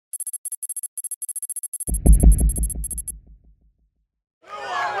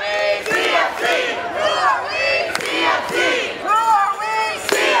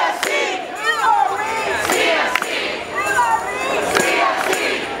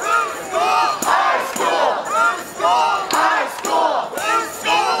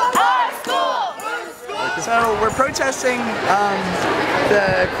So we're protesting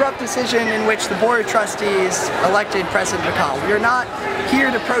the corrupt decision in which the Board of Trustees elected President McConnell. We're not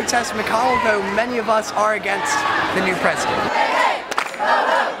here to protest McConnell, though many of us are against the new president.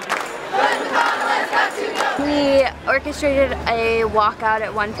 We orchestrated a walkout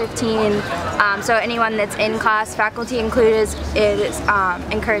at 1:15, so anyone that's in class, faculty included, is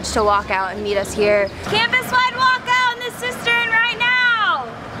encouraged to walk out and meet us here. Campus-wide walkout in the cistern right now!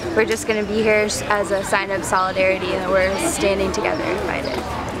 We're just going to be here as a sign of solidarity, and we're standing together and fighting.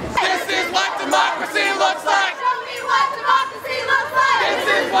 This is what democracy looks like! Show me what democracy looks like! This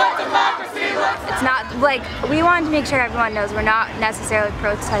is what democracy looks like! It's not like, we wanted to make sure everyone knows we're not necessarily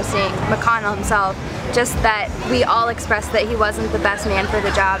protesting McConnell himself, just that we all expressed that he wasn't the best man for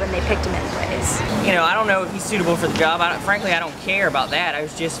the job and they picked him anyways. You know, I don't know if he's suitable for the job. Frankly, I don't care about that. I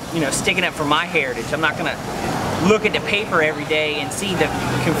was just, you know, sticking up for my heritage. I'm not gonna look at the paper every day and see the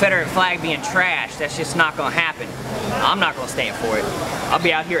Confederate flag being trashed. That's just not gonna happen. I'm not gonna stand for it. I'll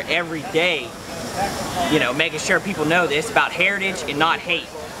be out here every day, you know, making sure people know this about heritage and not hate.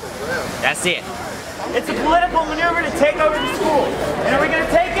 That's it. It's a political maneuver to take over the school. And are we gonna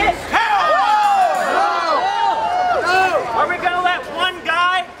take it? Hell no! Are we going to let one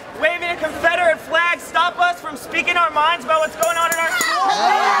guy waving a Confederate flag stop us from speaking our minds about what's going on in our school?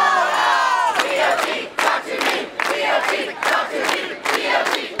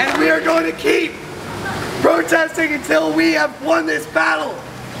 And we are going to keep protesting until we have won this battle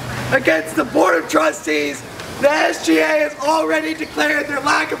against the Board of Trustees. The SGA has already declared their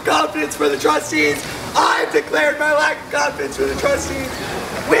lack of confidence for the trustees. I've declared my lack of confidence for the trustees.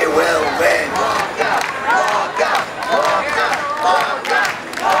 We will win!